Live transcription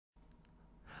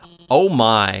Oh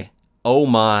my. Oh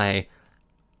my.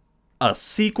 A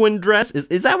sequin dress?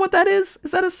 Is that what that is?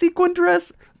 Is that a sequin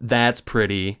dress? That's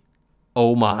pretty.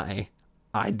 Oh my.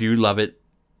 I do love it.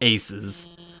 Aces.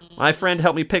 My friend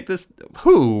helped me pick this.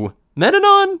 Who?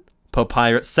 Menanon?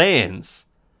 Papyrus Sans.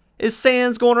 Is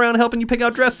Sans going around helping you pick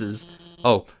out dresses?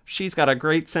 Oh, she's got a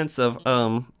great sense of,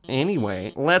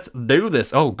 anyway, let's do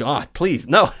this. Oh god, please,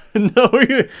 no, no.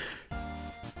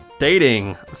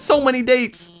 Dating. So many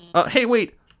dates. Hey,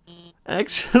 wait.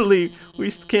 Actually, we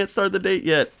can't start the date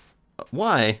yet.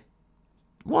 Why?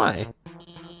 Why?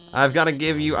 I've got to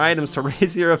give you items to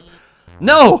raise your...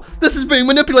 No! This is being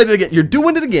manipulated again! You're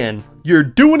doing it again! You're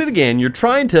doing it again! You're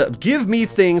trying to give me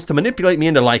things to manipulate me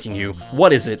into liking you.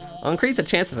 What is it? I'll increase the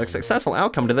chance of a successful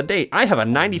outcome to the date. I have a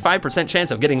 95%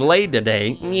 chance of getting laid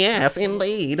today. Yes,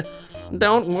 indeed.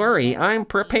 Don't worry, I'm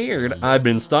prepared. I've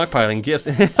been stockpiling gifts.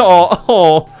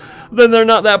 Then they're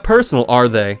not that personal, are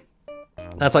they?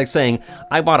 That's like saying,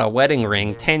 I bought a wedding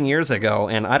ring 10 years ago,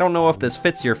 and I don't know if this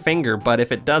fits your finger, but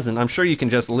if it doesn't, I'm sure you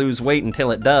can just lose weight until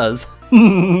it does.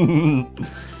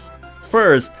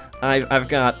 First, I've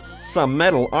got some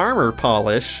metal armor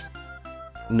polish.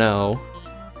 No.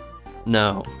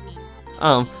 No.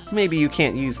 Maybe you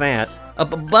can't use that.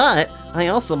 But I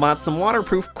also bought some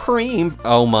waterproof cream.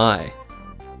 Oh my.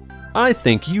 I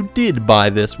think you did buy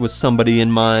this with somebody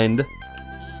in mind.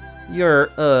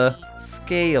 Your,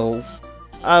 scales.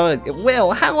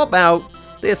 Well, how about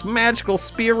this magical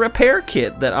spear repair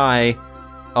kit that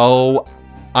Oh,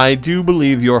 I do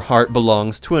believe your heart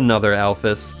belongs to another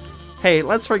Alphys. Hey,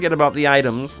 let's forget about the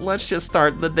items. Let's just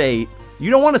start the date. You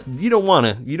don't want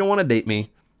to date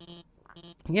me.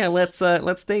 Yeah,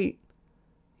 let's date.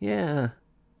 Yeah.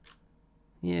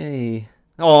 Yay.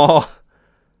 Oh,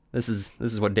 this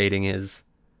is what dating is.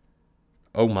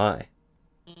 Oh my.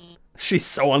 She's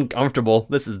so uncomfortable.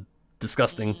 This is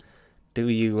disgusting. Do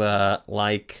you,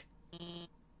 like...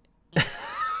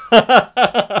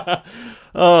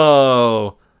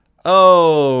 Oh.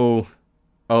 Oh.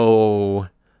 Oh.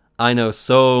 I know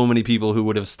so many people who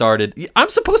would have started... I'm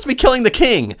supposed to be killing the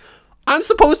king! I'm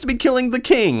supposed to be killing the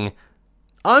king!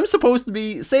 I'm supposed to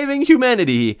be saving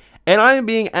humanity, and I am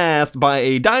being asked by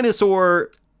a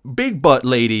dinosaur big butt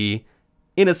lady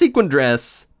in a sequin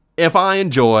dress if I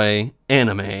enjoy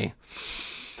anime.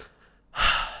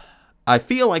 I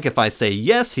feel like if I say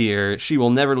yes here, she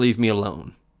will never leave me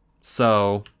alone.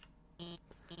 So,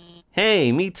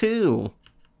 hey, me too.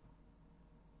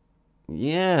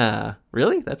 Yeah,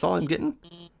 really? That's all I'm getting?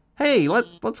 Hey,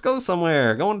 let's go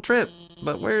somewhere. Go on a trip.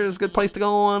 But where's a good place to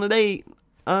go on a date?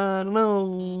 I don't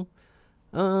know.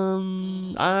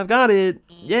 I've got it.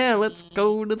 Yeah, let's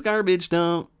go to the garbage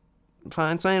dump.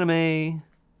 Find some anime.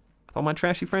 With all my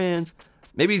trashy friends.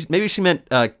 Maybe she meant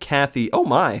Kathy. Oh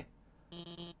my.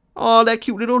 Oh, that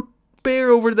cute little bear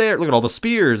over there. Look at all the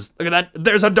spears. Look at that.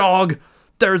 There's a dog.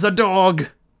 There's a dog.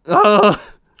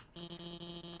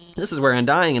 This is where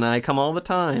Undying and I come all the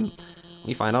time.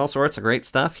 We find all sorts of great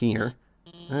stuff here.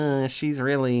 She's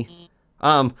really...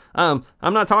 I'm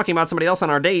not talking about somebody else on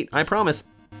our date. I promise.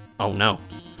 Oh, no.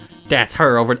 That's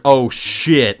her over... Oh,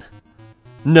 shit.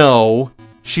 No.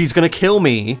 She's gonna kill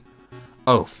me.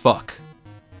 Oh, fuck.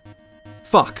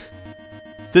 Fuck.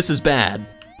 This is bad.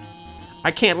 I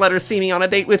can't let her see me on a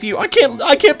date with you. I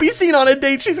can't be seen on a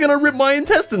date. She's gonna rip my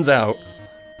intestines out.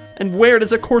 And wear it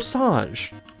as a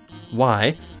corsage.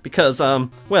 Why? Because,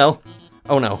 well,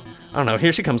 oh no. Oh no,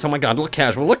 here she comes. Oh my god, look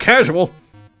casual. Look casual.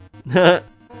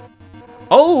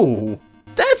 Oh,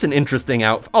 that's an interesting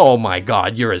outfit. Oh my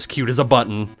god, you're as cute as a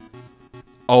button.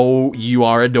 Oh, you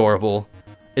are adorable.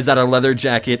 Is that a leather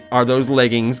jacket? Are those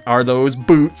leggings? Are those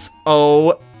boots?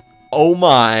 Oh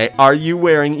my, are you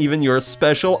wearing even your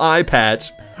special eye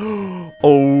patch?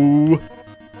 Oh.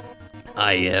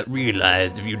 I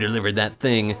realized if you delivered that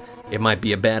thing, it might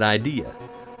be a bad idea.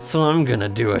 So I'm gonna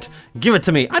do it. Give it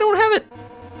to me. I don't have it.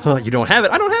 Huh, you don't have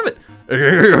it? I don't have it.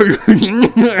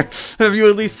 Have you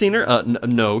at least seen her?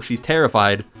 No, she's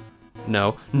terrified.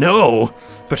 No. No!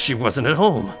 But she wasn't at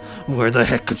home. Where the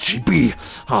heck could she be?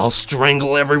 I'll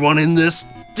strangle everyone in this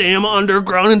damn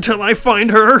underground until I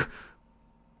find her.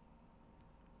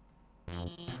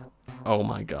 Oh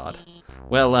my god.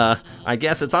 Well, I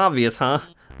guess it's obvious, huh?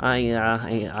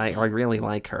 I really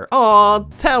like her. Oh,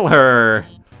 tell her!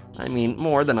 I mean,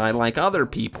 more than I like other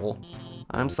people.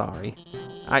 I'm sorry.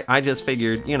 I just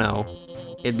figured, you know,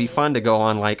 it'd be fun to go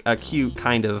on, like, a cute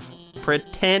kind of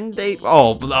pretend date.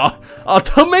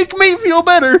 To make me feel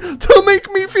better! To make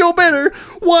me feel better!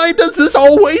 Why does this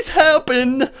always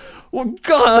happen? Well,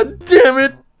 god damn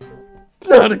it!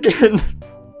 Not again.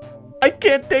 I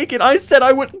can't take it. I said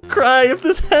I wouldn't cry if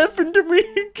this happened to me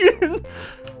again.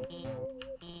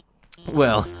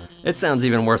 Well, it sounds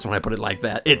even worse when I put it like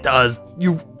that. It does.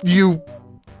 You.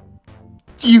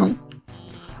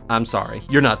 I'm sorry.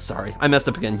 You're not sorry. I messed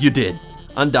up again. You did.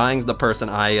 Undying's the person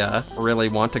I really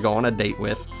want to go on a date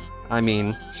with. I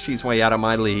mean, she's way out of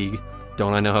my league.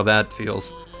 Don't I know how that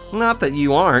feels? Not that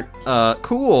you aren't.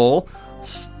 Cool.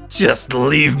 Just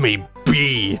leave me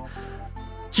be.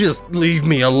 Just leave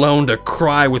me alone to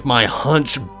cry with my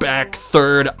hunchback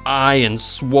third eye and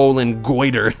swollen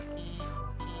goiter.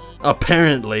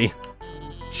 Apparently.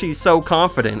 She's so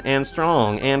confident and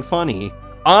strong and funny.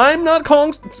 I'm not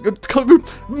calling...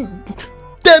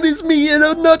 That is me in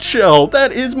a nutshell.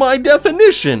 That is my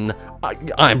definition.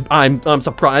 I'm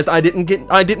surprised I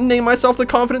didn't name myself the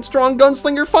confident, strong,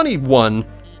 gunslinger, funny one.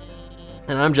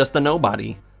 And I'm just a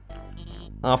nobody.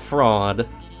 A fraud.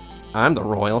 I'm the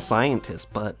royal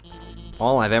scientist, but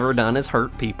all I've ever done is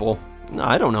hurt people.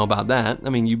 I don't know about that. I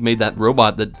mean, you made that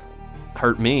robot that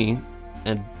hurt me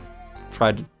and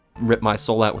tried to rip my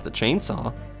soul out with a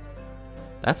chainsaw.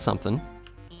 That's something.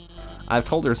 I've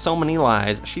told her so many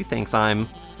lies. She thinks I'm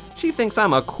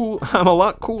a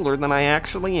lot cooler than I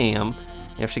actually am.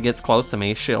 If she gets close to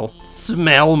me, she'll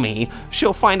smell me.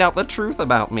 She'll find out the truth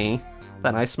about me.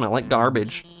 That I smell like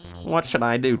garbage. What should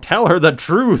I do? Tell her the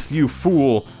truth, you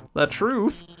fool! The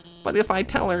truth? But if I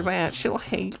tell her that, she'll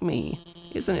hate me.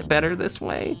 Isn't it better this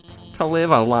way? To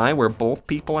live a lie where both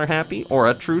people are happy, or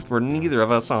a truth where neither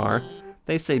of us are?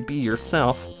 They say be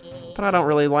yourself, but I don't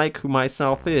really like who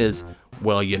myself is.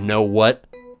 Well, you know what?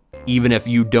 Even if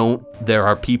you don't, there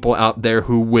are people out there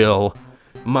who will.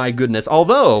 My goodness.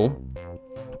 Although,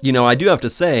 you know, I do have to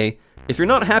say, if you're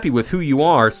not happy with who you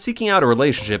are, seeking out a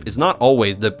relationship is not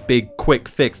always the big quick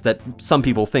fix that some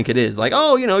people think it is. Like,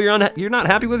 oh, you know, you're not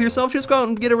happy with yourself, just go out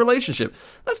and get a relationship.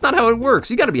 That's not how it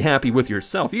works. You gotta be happy with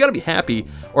yourself. You gotta be happy,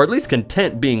 or at least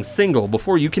content being single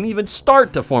before you can even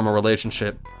start to form a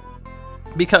relationship.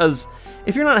 Because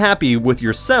if you're not happy with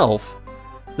yourself,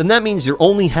 then that means you're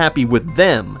only happy with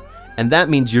them, and that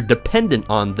means you're dependent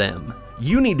on them.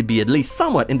 You need to be at least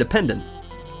somewhat independent.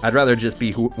 I'd rather just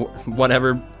be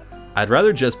whatever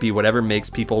makes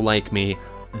people like me.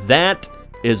 That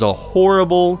is a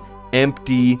horrible,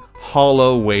 empty,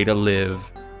 hollow way to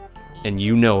live. And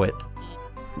you know it.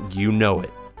 You know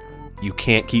it. You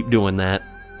can't keep doing that.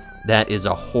 That is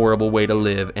a horrible way to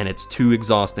live, and it's too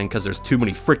exhausting because there's too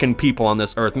many freaking people on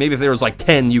this earth. Maybe if there was like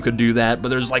 10 you could do that, but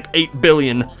there's like 8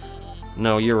 billion.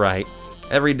 No, you're right.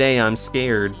 Every day I'm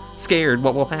scared. Scared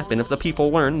what will happen if the people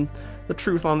learn the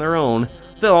truth on their own.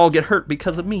 They'll all get hurt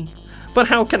because of me. But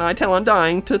how can I tell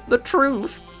Undying the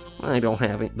truth? I don't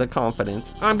have the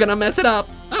confidence. I'm gonna mess it up.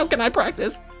 How can I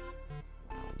practice?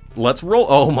 Let's roll.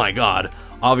 Oh my god.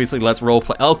 Obviously, let's role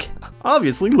play. Okay.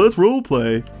 Obviously, let's role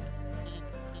play.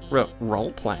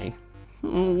 Role play?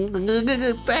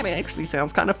 That actually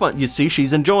sounds kind of fun. You see,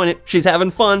 she's enjoying it. She's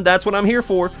having fun. That's what I'm here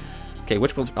for. Okay,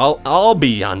 which will I'll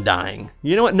be Undying.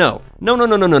 You know what? No.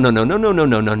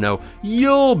 No.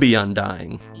 You'll be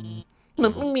Undying.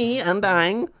 Me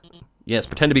Undying? Yes,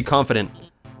 pretend to be confident.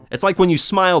 It's like when you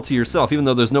smile to yourself, even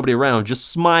though there's nobody around. Just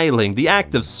smiling. The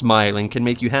act of smiling can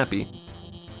make you happy.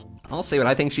 I'll say what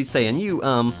I think she's saying. You,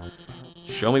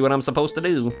 show me what I'm supposed to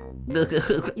do.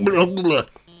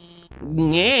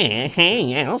 Yeah, hey,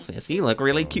 Elvis, you look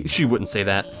really cute. She wouldn't say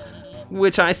that.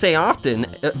 Which I say often,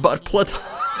 but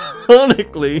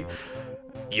platonically.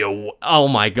 Yo, oh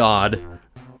my god.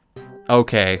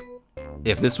 Okay,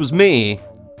 if this was me,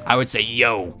 I would say,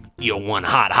 yo, you're one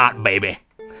hot baby.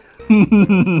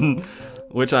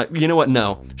 Which you know what,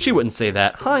 no, she wouldn't say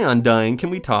that. Hi, Undying, can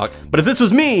we talk? But if this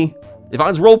was me, if I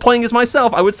was role-playing as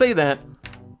myself, I would say that.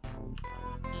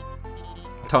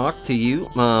 Talk to you?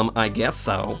 I guess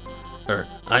so.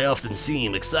 I often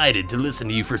seem excited to listen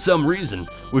to you for some reason,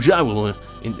 which I will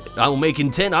make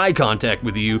intent eye contact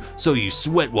with you so you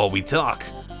sweat while we talk.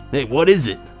 Hey, what is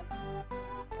it?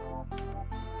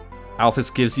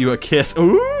 Alphys gives you a kiss.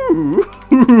 Ooh!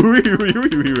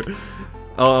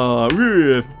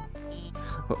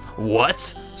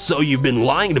 What? So you've been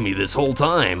lying to me this whole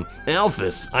time?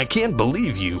 Alphys, I can't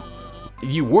believe you.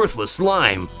 You worthless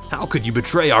slime. How could you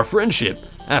betray our friendship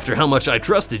after how much I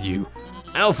trusted you?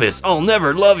 Alphys, I'll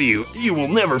never love you. You will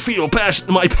never feel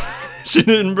my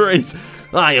passionate embrace.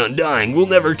 I, Undying, will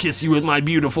never kiss you with my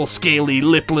beautiful, scaly,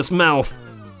 lipless mouth.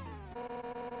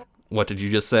 What did you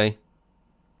just say?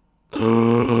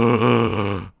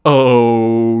 Oh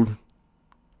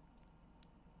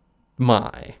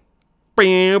my.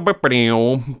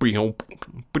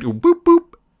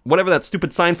 Whatever that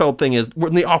stupid Seinfeld thing is,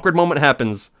 when the awkward moment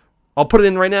happens. I'll put it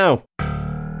in right now.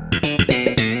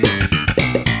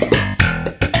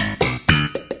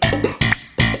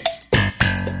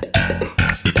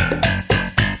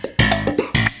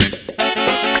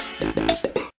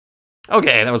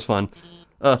 Okay, that was fun.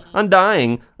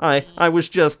 Undying. I was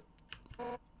just...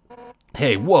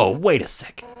 Hey, whoa, wait a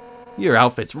second. Your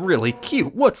outfit's really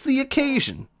cute. What's the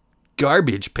occasion?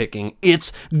 Garbage picking.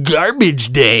 It's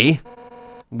garbage day.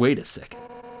 Wait a second.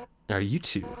 Are you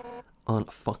two on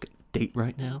a fucking date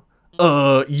right now?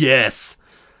 Yes.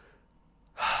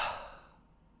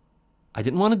 I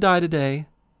didn't want to die today,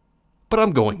 but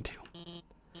I'm going to.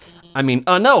 I mean,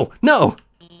 no!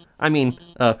 I mean,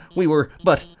 we were,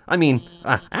 but, I mean,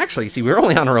 actually, see, we were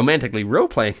only on a romantically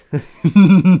role-playing.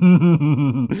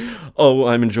 Oh,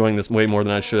 I'm enjoying this way more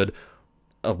than I should.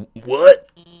 What?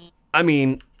 I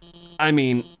mean,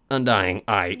 Undying,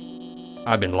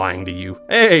 I've been lying to you.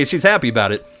 Hey, she's happy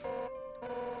about it.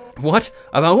 What?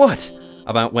 About what?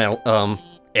 About, well,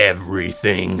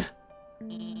 everything.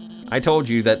 I told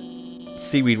you that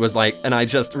seaweed was like, and I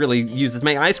just really used it to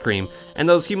make ice cream. And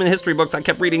those human history books I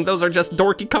kept reading, those are just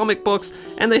dorky comic books.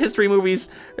 And the history movies,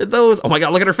 those, oh my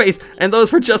god, look at her face. And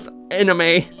those were just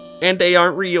anime, and they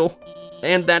aren't real.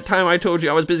 And that time I told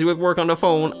you I was busy with work on the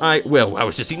phone, I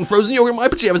was just eating frozen yogurt in my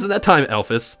pajamas at that time,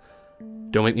 Elphys.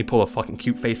 Don't make me pull a fucking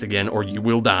cute face again, or you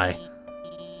will die.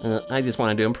 I just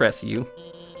wanted to impress you.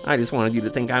 I just wanted you to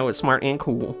think I was smart and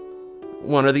cool.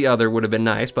 One or the other would have been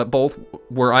nice, but both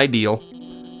were ideal.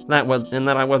 And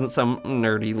that I wasn't some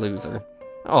nerdy loser.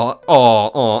 Oh,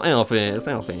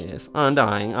 Elphys,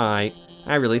 Undying, I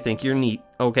really think you're neat,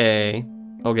 okay?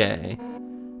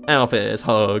 Elphys,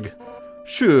 hug.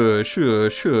 Shush.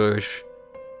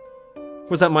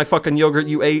 Was that my fucking yogurt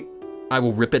you ate? I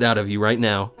will rip it out of you right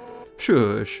now.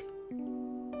 Shush.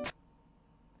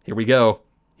 Here we go.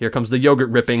 Here comes the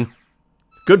yogurt ripping.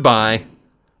 Goodbye.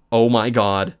 Oh my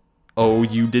god. Oh,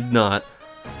 you did not.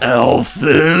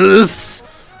 Elphys!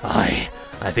 I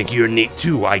think you're neat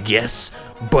too, I guess.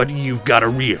 But you've got to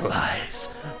realize,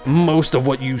 most of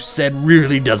what you said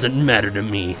really doesn't matter to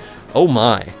me. Oh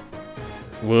my.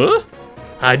 What?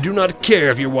 I do not care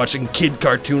if you're watching kid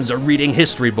cartoons or reading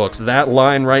history books. That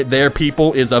line right there,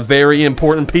 people, is a very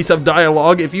important piece of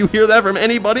dialogue. If you hear that from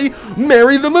anybody,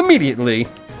 marry them immediately.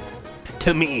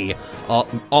 To me,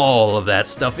 all of that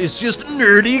stuff is just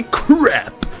nerdy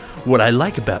crap. What I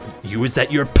like about you is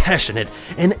that you're passionate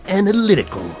and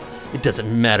analytical. It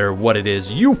doesn't matter what it is,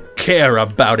 you care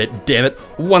about it, damn it,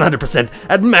 100%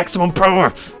 at maximum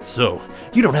power. So,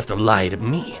 you don't have to lie to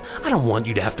me. I don't want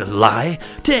you to have to lie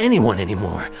to anyone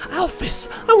anymore. Elphys,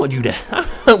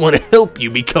 I want to help you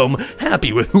become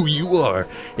happy with who you are.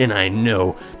 And I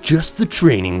know just the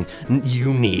training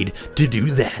you need to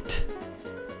do that.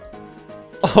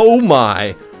 Oh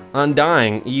my.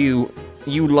 Undying, you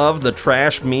love the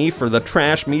trash me for the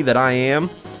trash me that I am?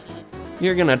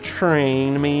 You're gonna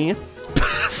train me?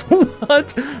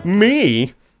 What?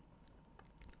 Me?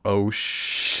 Oh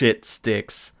shit,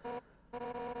 Sticks.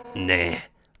 Nah,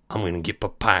 I'm gonna get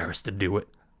Papyrus to do it.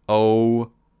 Oh,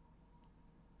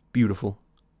 beautiful.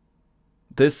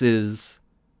 This is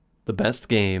the best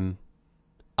game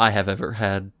I have ever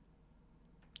had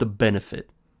the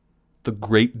benefit, the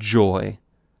great joy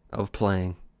of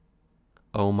playing.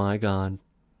 Oh my god.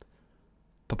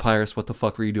 Papyrus, what the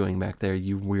fuck were you doing back there,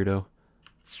 you weirdo?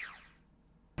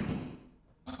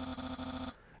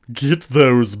 Get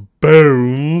those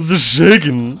bones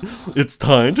shaking. It's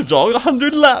time to jog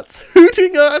 100 laps,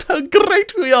 hooting out how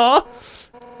great we are.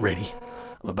 Ready?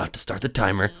 I'm about to start the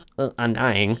timer.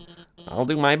 Undying. I'll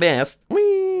do my best.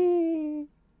 Whee!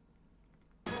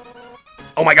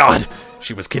 Oh my god!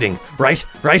 She was kidding, right?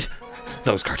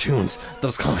 Those cartoons,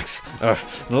 those comics,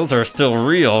 those are still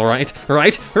real, right?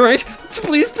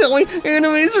 Please tell me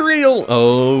anime's real.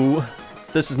 Oh,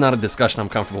 this is not a discussion I'm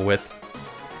comfortable with.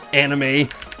 Anime.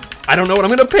 I don't know what I'm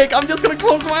gonna pick. I'm just gonna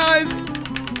close my eyes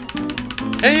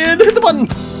and hit the button.